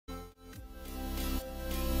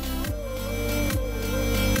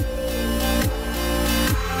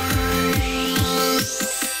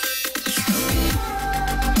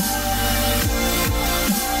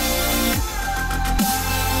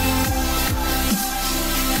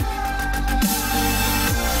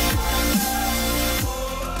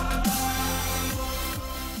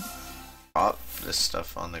this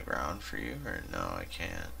stuff on the ground for you, or no, I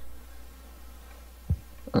can't.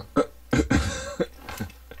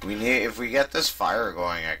 We need, if we get this fire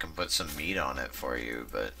going, I can put some meat on it for you,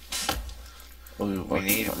 but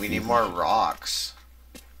we need more rocks.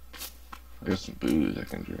 I got some booze I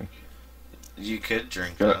can drink. You could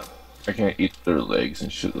drink that. I can't eat their legs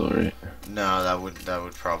and shit though, right? No, that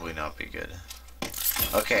would probably not be good.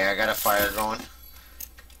 Okay, I got a fire going.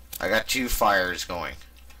 I got 2 fires going.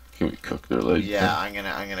 Can we cook their legs? Yeah, I'm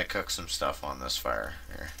gonna cook some stuff on this fire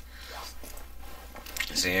here.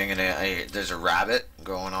 See, there's a rabbit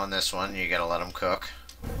going on this one. You gotta let him cook,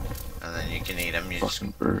 and then you can eat him.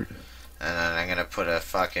 Fucking bird. And then I'm gonna put a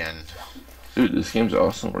fucking. Dude, this game's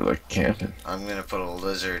awesome. We're like camping. I'm gonna put a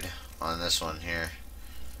lizard on this one here.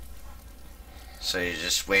 So you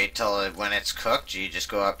just wait till when it's cooked. You just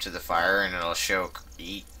go up to the fire and it'll show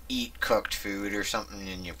eat cooked food or something,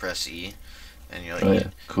 and you press E, and you'll eat. Yeah,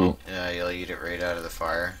 cool. Yeah, you'll eat it right out of the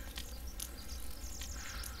fire.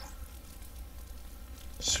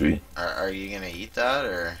 Sweet. Are you gonna eat that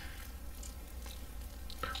or?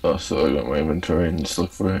 Oh, so I got my inventory and just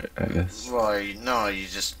look for it, I guess. Well, no, you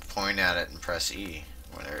just point at it and press E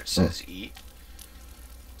whenever it says eat.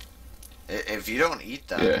 If you don't eat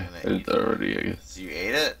that, yeah, I did that already, I guess. You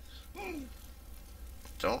ate it?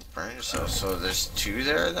 Don't burn yourself. So there's 2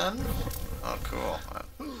 there then? Oh, cool.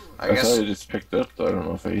 I guess. Thought I just picked up, though. I don't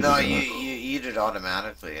know if I ate it. No, or you not. eat it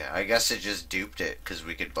automatically. I guess it just duped it because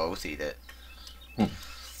we could both eat it.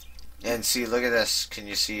 And see, look at this. Can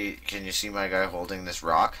you see my guy holding this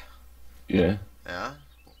rock? Yeah. Yeah?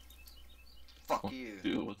 Fuck you.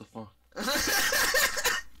 Dude, what the fuck?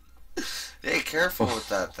 Hey, careful with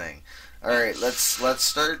that thing. Alright, let's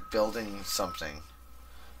start building something.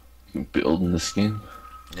 You can build in this game?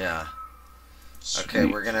 Yeah. Sweet. Okay,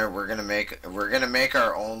 we're gonna make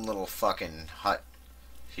our own little fucking hut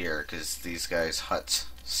here, cause these guys' huts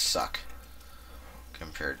suck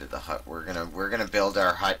compared to the hut. We're gonna build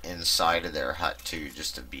our hut inside of their hut too,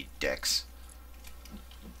 just to be dicks.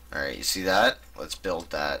 All right, you see that? Let's build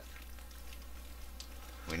that.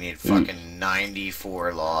 We need fucking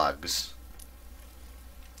 94 logs.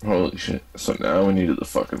 Holy shit. So now we needed the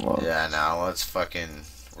fucking log. Yeah, now let's fucking.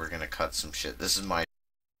 We're gonna cut some shit. This is my.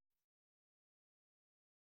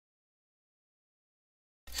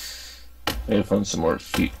 I found some more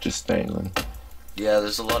feet just dangling. Yeah,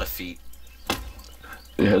 there's a lot of feet.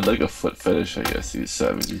 They had like a foot fetish, I guess, these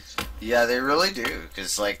savages. Yeah, they really do,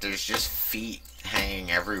 because like there's just feet hanging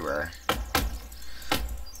everywhere.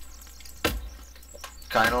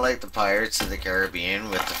 Kind of like the Pirates of the Caribbean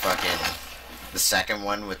with the fucking. The second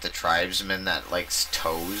one with the tribesman that likes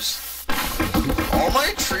toes. All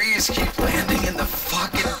my trees keep landing in the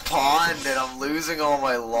fucking pond and I'm losing all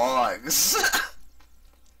my logs.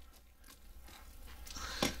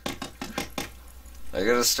 I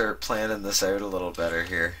gotta start planning this out a little better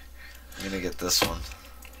here. I'm gonna get this one.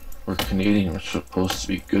 We're Canadian, we're supposed to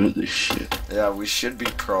be good at this shit. Yeah, we should be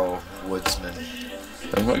pro woodsman.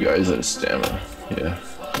 I think my guy's out of stamina. Yeah,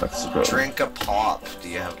 that's the problem. Drink a pop. Do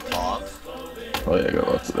you have pop? Oh yeah, I got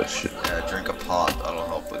lots of that shit. Yeah, drink a pop. That'll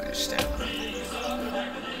help with your stamina.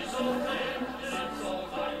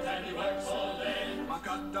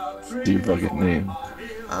 See your fucking name.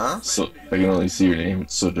 Huh? So I can only see your name,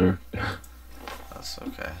 it's so dark. That's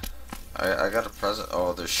okay. I got a present.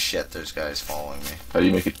 Oh, there's shit. There's guys following me. How do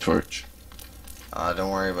you make a torch? Don't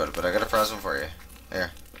worry about it, but I got a present for you.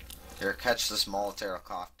 Here. Here, catch this Molotov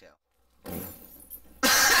cocktail.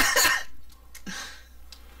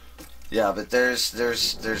 Yeah, but there's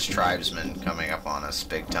tribesmen coming up on us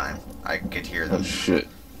big time. I could hear them. Oh shit.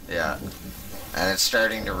 Yeah. And it's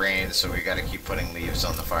starting to rain, so we gotta keep putting leaves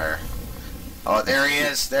on the fire. Oh, there he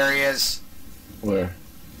is! There he is! Where?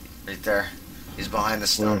 Right there. He's behind the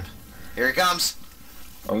stump. Here he comes!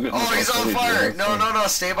 I'm getting Oh, he's on footage, fire! right? No,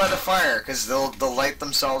 stay by the fire, because they'll light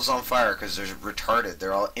themselves on fire, because they're retarded.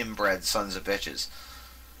 They're all inbred sons of bitches.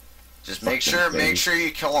 Just make sure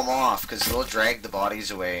you kill them off, because they'll drag the bodies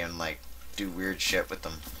away and, like, do weird shit with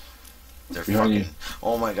them. They're Behind fucking... you.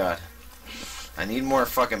 Oh my god. I need more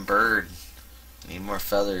fucking bird. I need more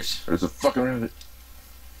feathers. There's a fucking rabbit.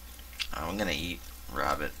 I'm gonna eat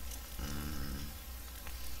rabbit.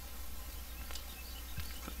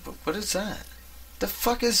 But what is that? The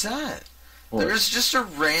fuck is that? What? There's just a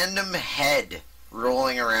random head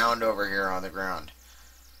rolling around over here on the ground.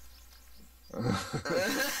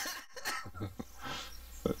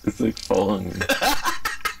 It's like following me.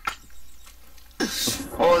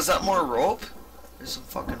 Oh, is that more rope? There's some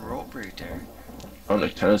fucking rope right there. On a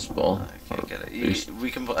tennis ball. I can't get it. We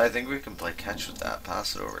can. I think we can play catch with that.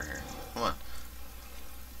 Pass it over here. Come on.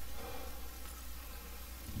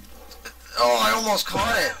 Oh, I almost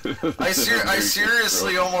caught it. I Very good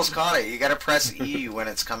seriously throw. almost caught it. You gotta press E when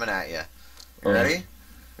it's coming at you. You ready?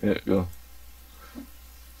 Yeah, go.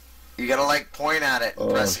 You gotta like point at it and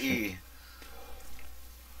Oh, press shit. E.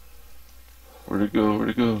 Where'd it go? Where'd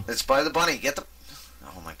it go? It's by the bunny. Get the.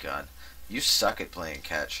 Oh my god. You suck at playing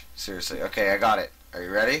catch. Seriously. Okay, I got it. Are you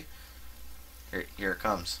ready? Here it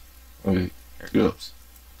comes. Okay, Here it go. comes.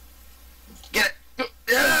 Get it!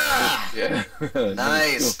 Yeah! Yeah.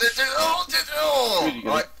 Nice! Oh, Dude, you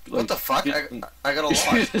gotta, what the fuck? I got a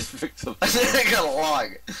You log. just picked up I got a log.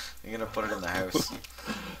 I'm gonna put it in the house.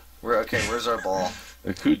 Where's our ball?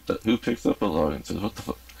 Like, who picked up a log and says, what the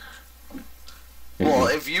fuck? Here you Well,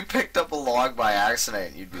 go. if you picked up a log by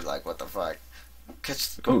accident, you'd be like, what the fuck?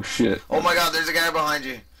 Catch. Oh shit. Oh my god, there's a guy behind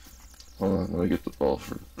you. Hold on, let me get the ball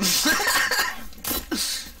for.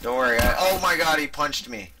 Don't worry. Oh my god, he punched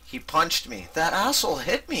me. He punched me. That asshole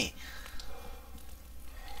hit me.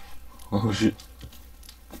 Oh shit.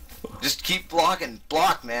 Just keep blocking.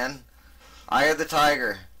 Block, man. Eye of the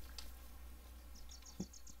tiger.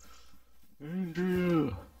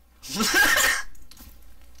 Andrea.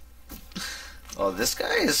 Oh, this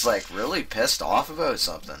guy is like really pissed off about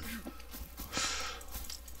something.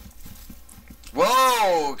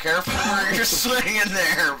 Whoa! Careful where you're swinging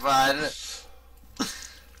there, bud.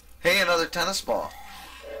 Hey, another tennis ball.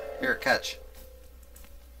 Here, catch.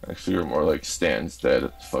 Actually, you're more like Stan's dad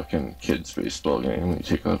at the fucking kids' baseball game when you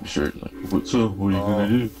take off your shirt. Like, what's up? What are you gonna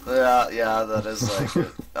do? Yeah, that is like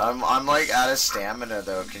it. I'm like out of stamina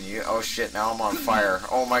though. Can you? Oh shit! Now I'm on fire.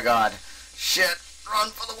 Oh my god! Shit! Run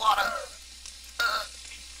for the water!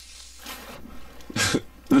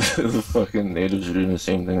 The fucking natives are doing the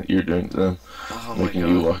same thing that you're doing to them. Oh my Making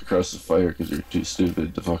you god! walk across the fire because you're too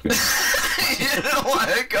stupid to fucking. You know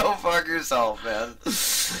what? Go fuck yourself, man.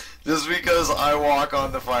 Just because I walk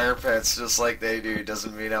on the fire pits just like they do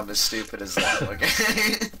doesn't mean I'm as stupid as them,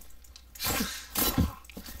 okay?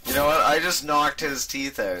 You know what? I just knocked his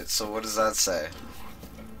teeth out, so what does that say?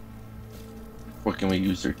 What can we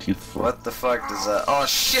use their teeth for? What the fuck does that... Oh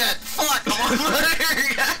shit! Fuck! I'm on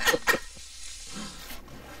fire!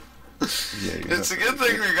 Yeah, It's a good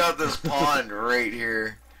thing we got this pond right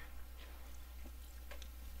here.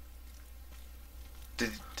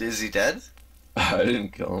 Is he dead? I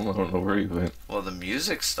didn't kill him. I don't know where he went. Well, the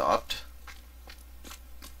music stopped.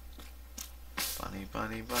 Bunny,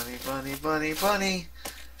 bunny, bunny, bunny, bunny, bunny.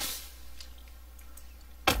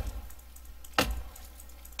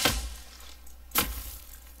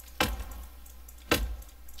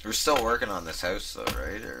 We're still working on this house though,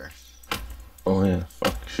 right? Or Oh yeah,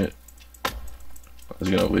 fuck shit. I was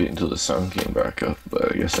gonna wait until the sun came back up,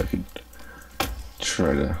 but I guess I could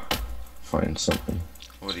try to find something.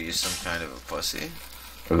 what are you, some kind of a pussy?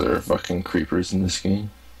 Are there fucking creepers in this game?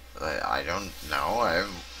 I don't know. I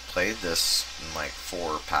haven't played this in like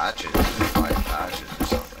 4 patches, 5 patches or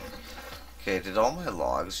something. Okay, did all my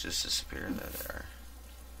logs just disappear? There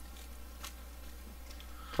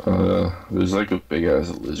they are. There's like a big ass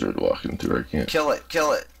lizard walking through our camp. Kill it,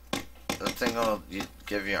 kill it. That thing will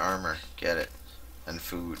give you armor. Get it. And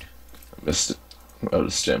food. I missed it. I'm out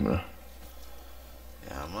of stamina.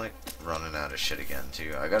 Yeah, I'm like running out of shit again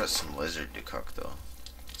too. I got some lizard to cook though.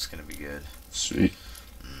 It's gonna be good. Sweet.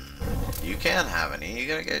 You can't have any. You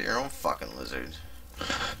gotta get your own fucking lizard.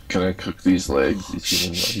 Can I cook these legs? These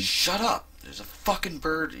human Shh, legs? shut up! There's a fucking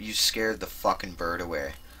bird. You scared the fucking bird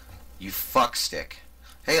away. You fuck stick.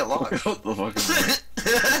 Hey, a log. What the fuck is that?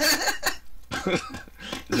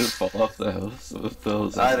 Did it fall off the house? What the hell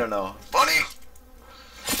is that? I don't know. Bunny!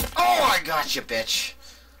 Oh, I got you, bitch.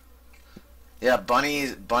 Yeah,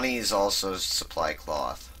 bunnies also supply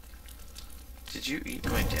cloth. Did you eat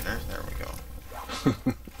my dinner? There we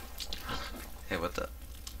go. Hey, what the?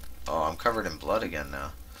 Oh, I'm covered in blood again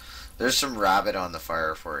now. There's some rabbit on the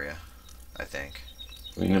fire for you, I think.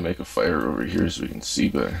 We need to make a fire over here so we can see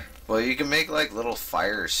better. Well, you can make like little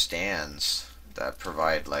fire stands that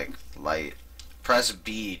provide like light. Press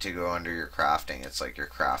B to go under your crafting. It's like your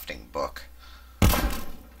crafting book.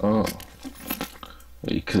 Oh.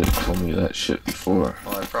 Well, you could have told me that shit before.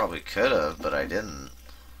 Well, I probably could have, but I didn't.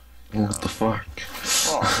 What the fuck?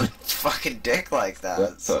 Oh, fucking dick like that.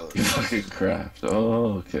 That's So. fucking craft.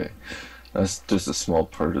 Oh, okay. That's just a small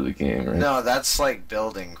part of the game, right? No, that's like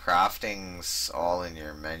building. Crafting's all in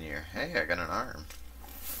your menu. Hey, I got an arm.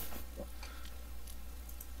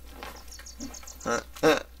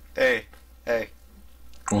 Hey, hey.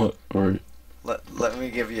 What? Or Let me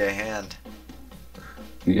give you a hand.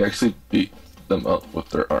 you actually beat them up with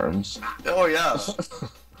their arms? Oh yeah.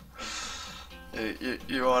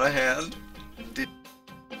 You want a hand?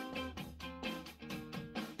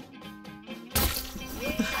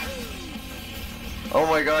 Oh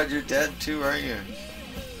my god, you're dead too, aren't you?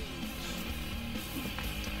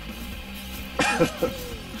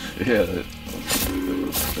 Yeah.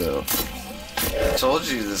 I told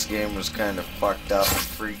you this game was kind of fucked up and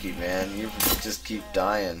freaky, man. You just keep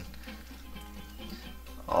dying.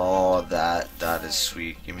 Oh, that is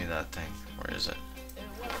sweet. Give me that thing. Where is it?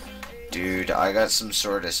 Dude, I got some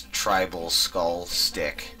sort of tribal skull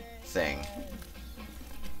stick thing.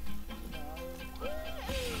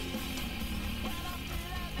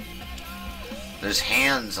 There's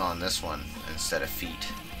hands on this one instead of feet.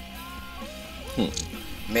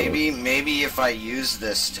 Maybe if I use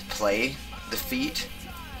this to play the feet,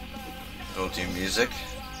 it'll do music.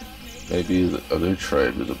 Maybe the other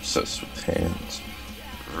tribe is obsessed with hands.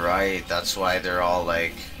 Right, that's why they're all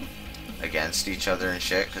like against each other and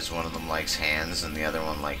shit, because one of them likes hands and the other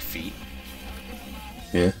one like feet.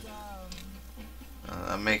 Yeah.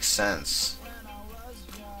 That makes sense.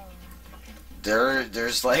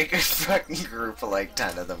 There's like a fucking group of like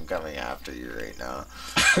 10 of them coming after you right now.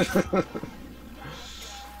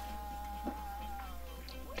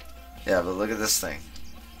 Yeah, but look at this thing.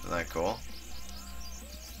 Isn't that cool?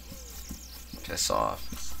 Piss off.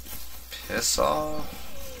 Piss off.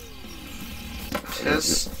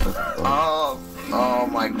 Piss off. Oh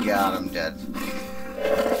my god, I'm dead.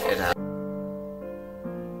 It happened.